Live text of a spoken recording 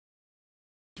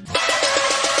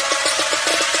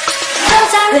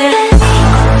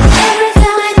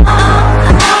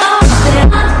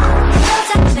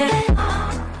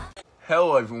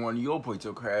Hello everyone, your boy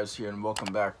DylCraftZYT here, and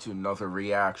welcome back to another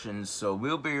reaction. So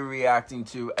we'll be reacting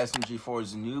to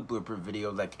SMG4's new blooper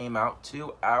video that came out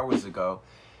 2 hours ago.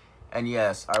 And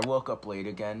yes, I woke up late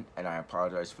again, and I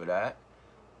apologize for that.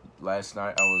 Last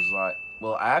night I was like,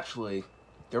 well actually,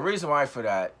 the reason why for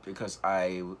that, because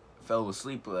I fell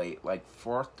asleep late, like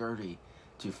 4:30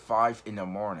 to 5 in the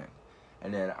morning.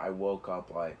 And then I woke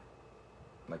up like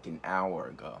an hour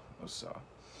ago or so.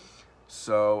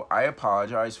 So I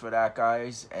apologize for that,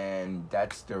 guys, and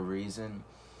that's the reason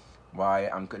why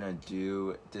I'm gonna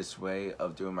do this way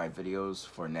of doing my videos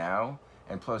for now.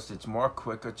 And plus, it's more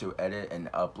quicker to edit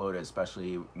and upload,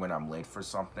 especially when I'm late for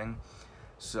something.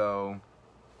 So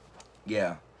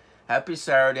yeah, happy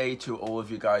Saturday to all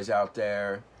of you guys out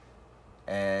there,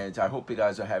 and I hope you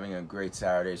guys are having a great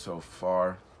Saturday so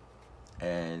far.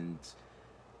 And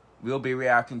we'll be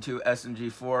reacting to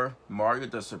SMG4 Mario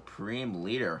the Supreme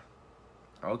Leader.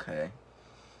 Okay,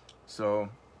 so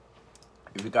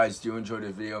if you guys do enjoy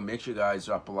the video, make sure you guys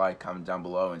drop a like, comment down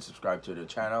below, and subscribe to the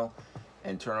channel,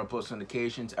 and turn on post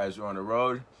notifications as we're on the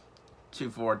road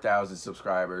to 4,000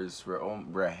 subscribers.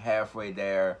 We're halfway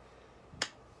there.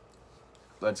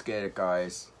 Let's get it,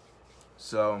 guys.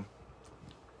 So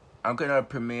I'm gonna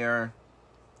premiere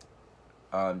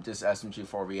this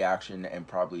SMG4 reaction and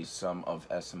probably some of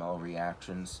SML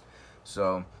reactions.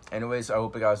 So anyways, I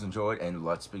hope you guys enjoyed, and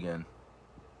let's begin.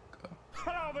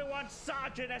 Hello everyone,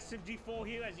 Sergeant SMG4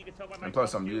 here. As you can tell by my and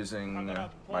plus, I'm using my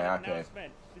iPad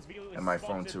and my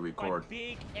phone to record.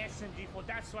 Big SMG4.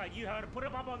 That's right. You heard it. Put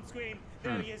him up on screen.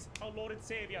 There he is, our Lord and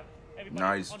Savior. Everybody,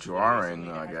 nice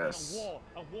drawing, I guess.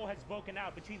 A war has broken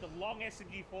out between the long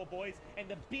SMG4 boys and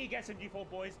the big SMG4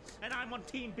 boys, and I'm on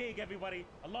Team Big. Everybody,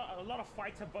 a lot of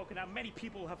fights have broken out. Many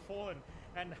people have fallen,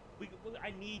 and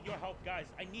I need your help,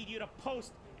 guys. I need you to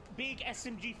post big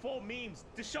SMG4 memes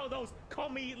to show those call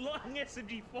me long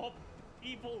SMG4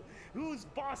 people who's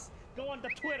boss. Go on the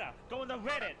Twitter, go on the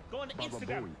Reddit, go on the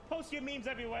Instagram, post your memes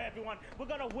everywhere, everyone. We're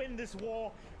gonna win this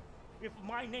war. If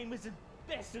my name isn't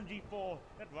SMG4,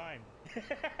 that rhymed.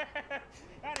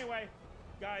 Anyway,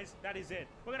 guys, that is it.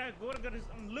 We're gonna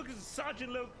look at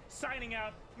Sergeant Luke signing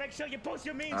out. Make sure you post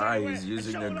your memes everywhere. He's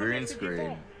using the green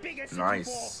screen. Big SMG4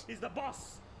 nice. Is the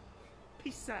boss.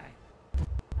 Peace out.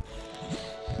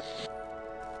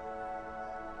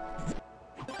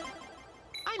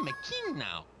 I'm a king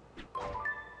now.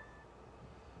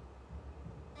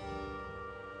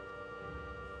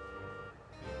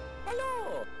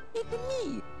 Hello, it's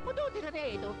me.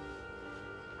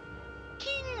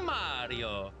 King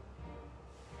Mario.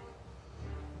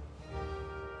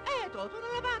 Sono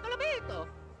lavato, l'ho visto.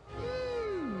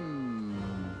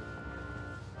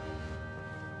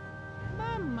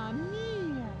 Mamma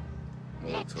mia.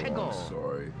 Let's Oh, go.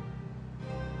 sorry.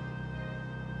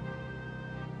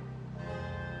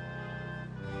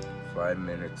 Five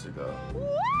minutes ago.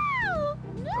 Wow!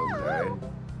 No!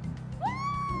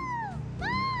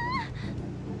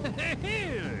 Okay.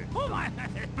 Oh my!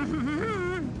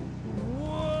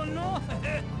 Whoa, no!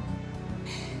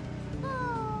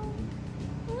 Oh,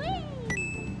 wait!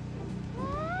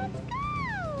 Let's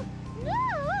go! No!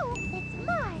 It's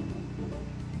mine!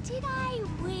 Did I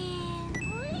win?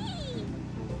 Whee!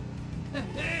 I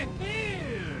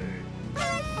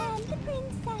am the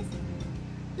princess.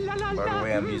 La la By the la!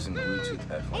 way, I'm using Bluetooth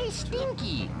Hey, headphones too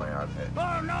Stinky! on my iPad.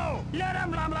 Oh no! Let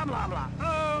him blah blah blah blah.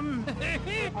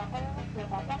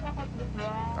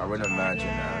 I wouldn't imagine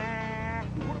that.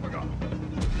 What have I got?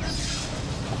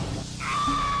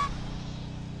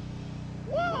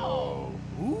 Whoa!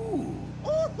 Ooh!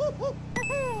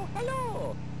 Oh,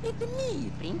 hello! It's me!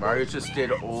 Mario just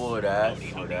did all of that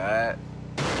for that.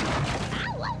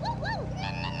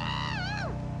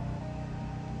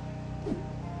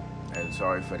 And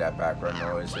sorry for that background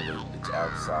noise. It's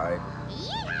outside.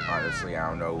 Honestly, I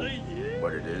don't know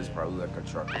what it is. Probably like a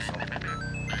truck or something.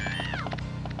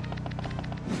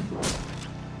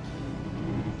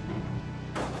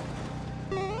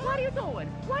 What are you doing?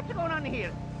 What's going on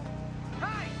here?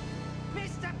 Hi,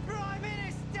 Mr. Prime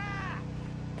Minister!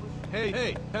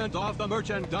 Hey, hand off the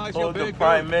merchandise, Oh, you the big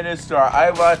Prime goat. Minister. I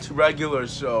watch regular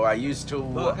show. I used to.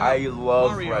 I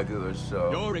love Mario, regular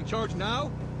show. You're in charge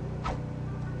now?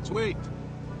 Sweet.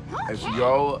 If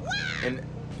y'all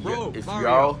Bro, if Mario,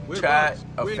 y'all we're chat buds.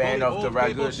 a We fan go of the old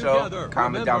regular people show, together,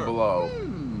 comment down remember. below.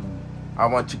 I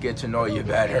want to get to know you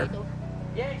better.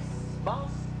 Yes,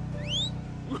 boss.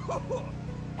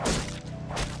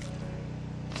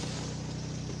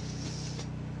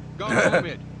 God damn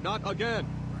it, not again.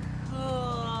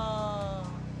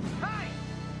 Hi,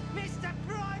 Mr.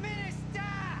 Prime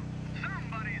Minister!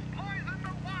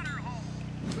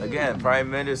 again, Prime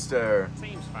Minister.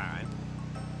 Seems fine.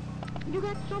 You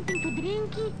got something to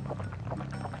drinky?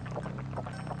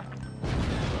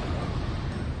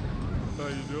 How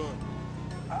you doing?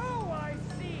 Oh, I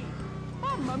see.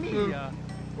 Mamma mia.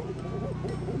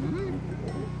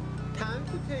 Time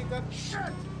to take a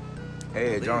shot.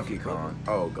 Hey, Donkey Kong.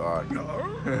 Oh God.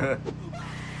 Here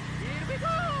we go.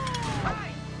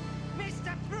 Hi,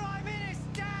 Mr. Prime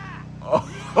Minister.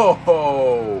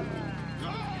 Oh.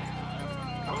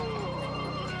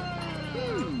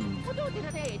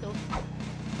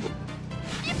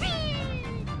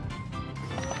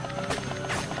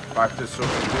 Back to social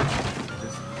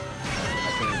bitch. I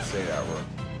can't even say that word.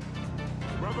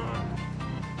 Brother,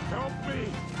 help me.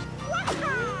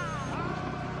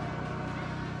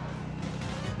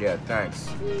 Yeah, thanks.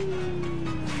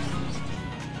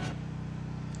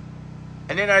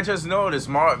 And then I just noticed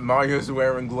Mario's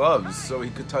wearing gloves, so he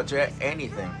could touch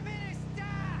anything.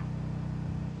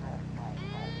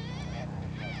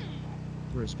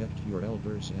 Respect your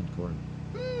elders and corn.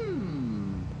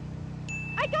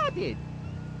 I got it.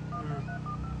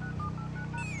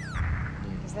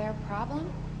 Is there a problem?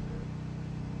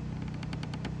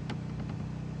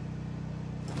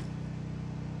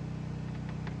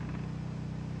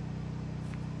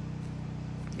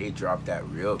 He dropped that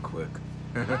real quick.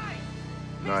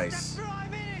 Nice. Prime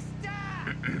Minister.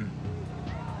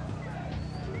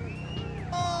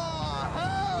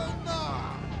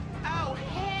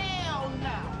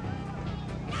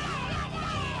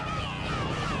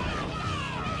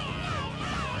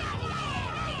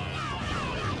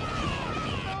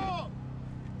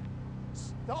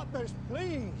 Stop this,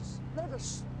 please. Let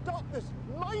us stop this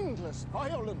mindless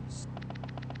violence.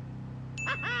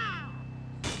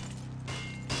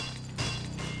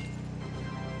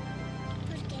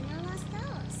 ¿Por qué no los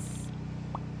dos?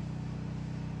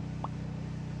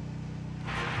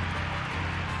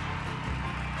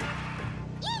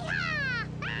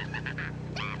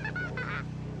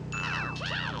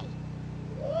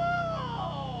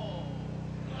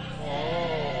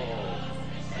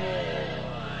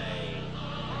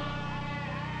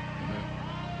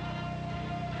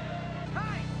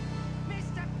 Hi,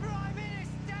 Mr. Prime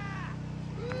Minister.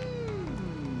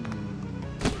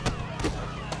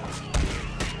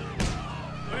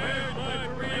 Where's my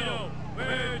burrito?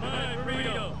 Where's my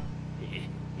burrito?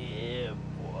 Yeah,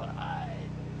 boy.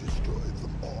 Destroy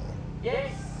them all.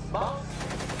 Yes, boss.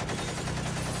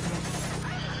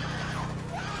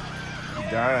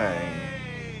 Dang.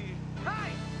 Hi,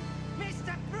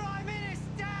 Mr. Prime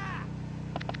Minister.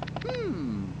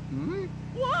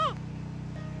 What?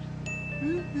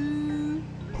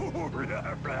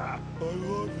 I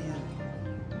love you.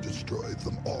 Destroy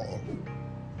them all.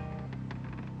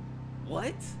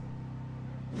 What?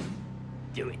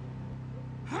 Do it.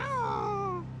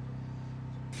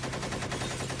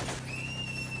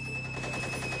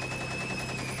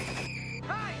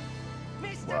 Hi,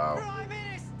 Mr. Wow. Prime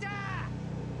Minister.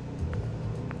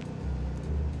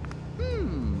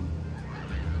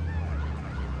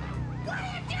 What are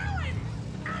you doing?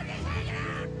 I'm just hanging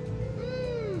out.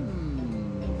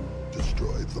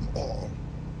 Destroy them all.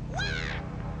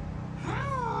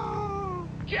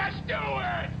 Just do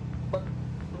it.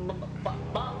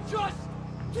 Just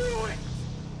do it.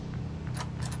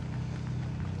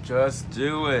 Just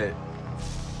do it.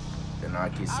 The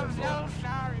Nike symbol.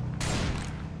 sorry.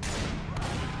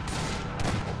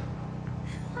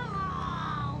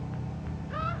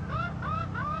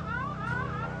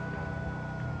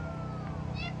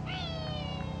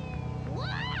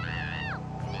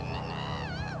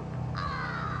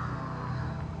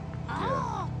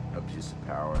 Yeah. Abuse of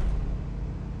power.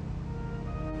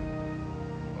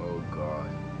 Oh God.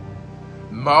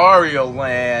 Mario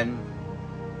Land.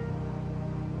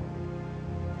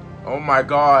 Oh my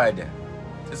God.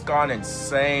 It's gone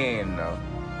insane.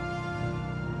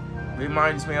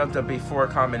 Reminds me of the before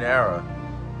Common Era.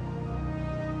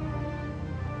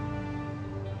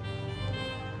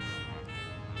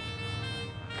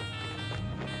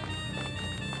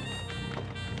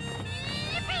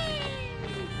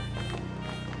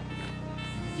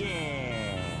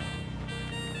 Yeah.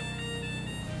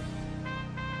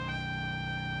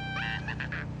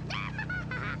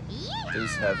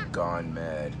 These have gone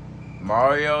mad.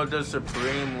 Mario the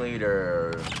Supreme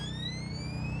Leader.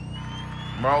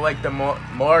 More like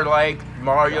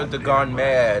Mario the Gone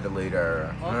Mad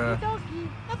Leader. Yeah.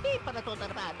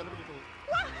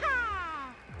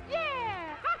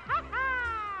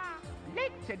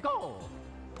 Let's go.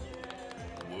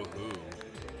 Woohoo.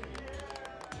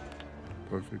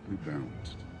 Perfectly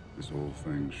balanced, as all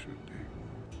things should be.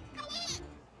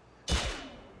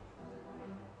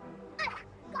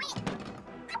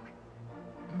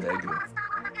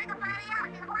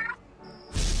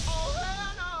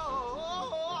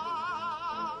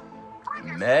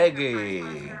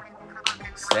 Maggie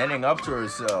standing up to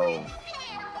herself.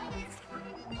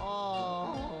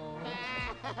 Oh.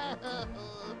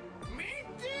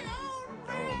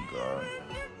 Oh god.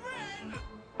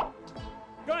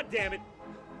 God damn it!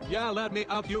 Yeah, let me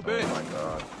out, you bitch. Oh my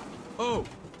god. Oh,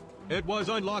 it was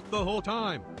unlocked the whole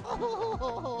time.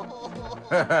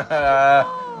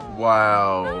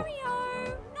 Wow.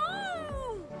 Mario,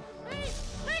 no! Please,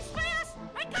 fast!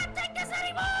 I can't take this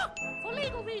anymore! For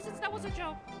legal reasons, that was a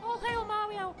joke. All hail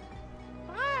Mario.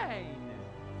 Fine.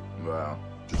 Wow.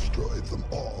 Destroy them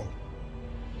all.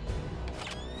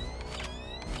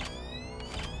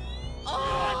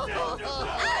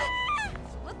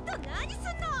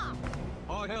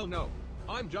 Oh, hell no.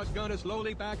 I'm just gonna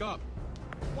slowly back up.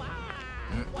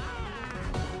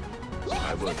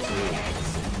 I will too.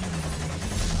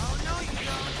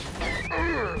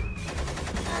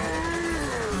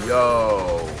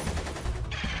 Yo.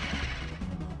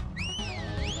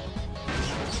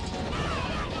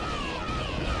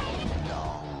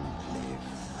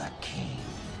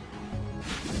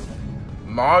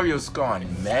 Mario's gone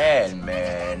mad,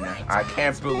 man. I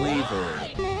can't believe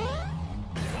it.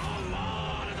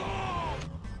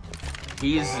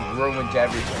 He's ruined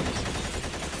everything.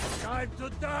 Time to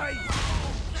die!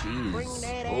 Jeez. Bring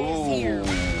that ass here.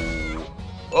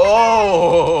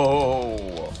 Oh!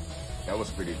 That was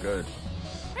pretty good.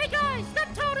 Hey guys,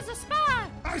 that toad is a spy!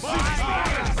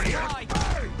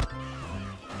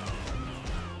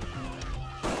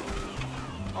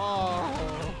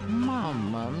 Oh,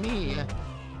 mamma mia.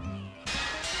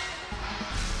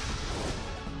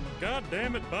 God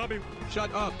damn it, Bobby.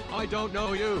 Shut up. I don't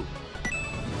know you.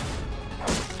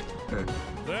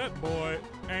 That boy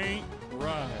ain't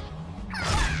right.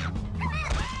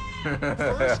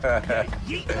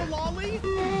 Yeet the lolly?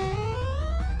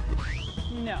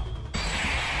 No.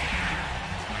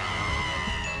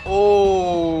 Oh!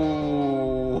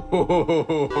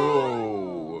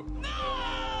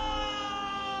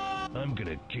 I'm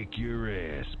gonna kick your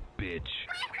ass, bitch.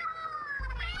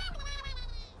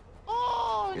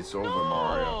 Oh, It's over,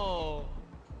 Mario.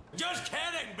 Just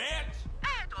kidding, bitch!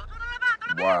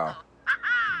 Wow.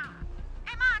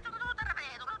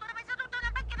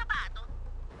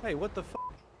 Hey, what the f?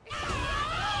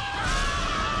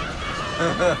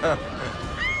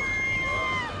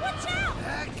 Watch out!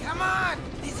 come on!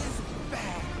 This is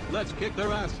bad. Let's kick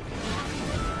their ass.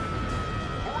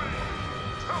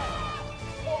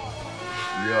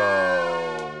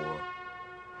 Yo.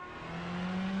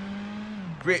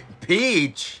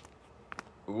 Peach?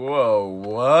 Whoa,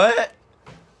 what?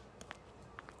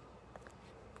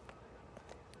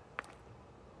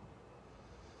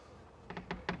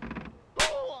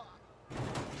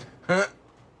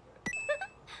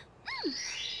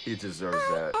 He deserves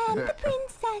that.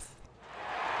 Princess.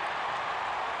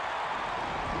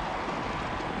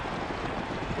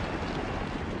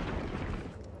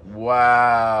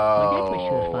 Wow.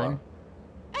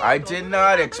 I did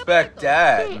not expect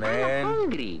that, man.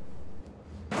 Hungry.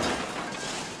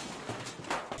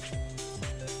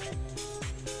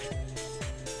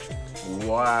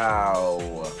 Wow.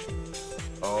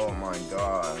 Oh my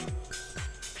god.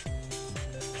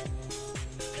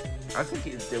 I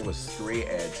think there was 3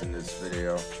 ads in this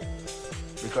video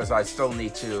because I still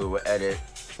need to edit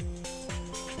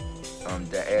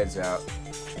the ads out.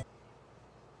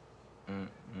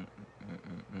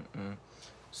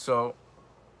 So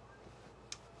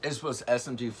this was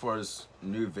SMG4's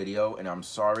new video, and I'm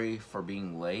sorry for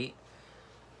being late.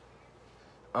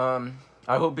 I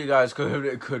hope you guys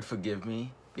could forgive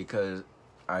me because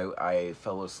I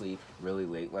fell asleep really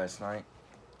late last night,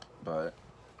 but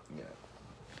yeah.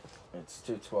 It's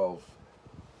 2:12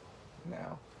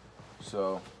 now.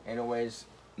 So, anyways,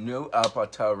 new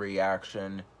Alpatel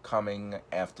reaction coming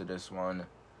after this one.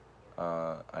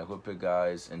 I hope you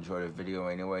guys enjoyed the video.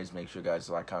 Anyways, make sure you guys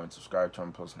like, comment, subscribe, turn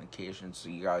on post notifications so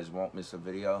you guys won't miss a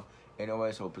video.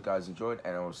 Anyways, hope you guys enjoyed,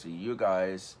 and I will see you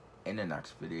guys in the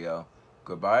next video.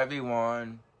 Goodbye,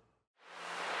 everyone.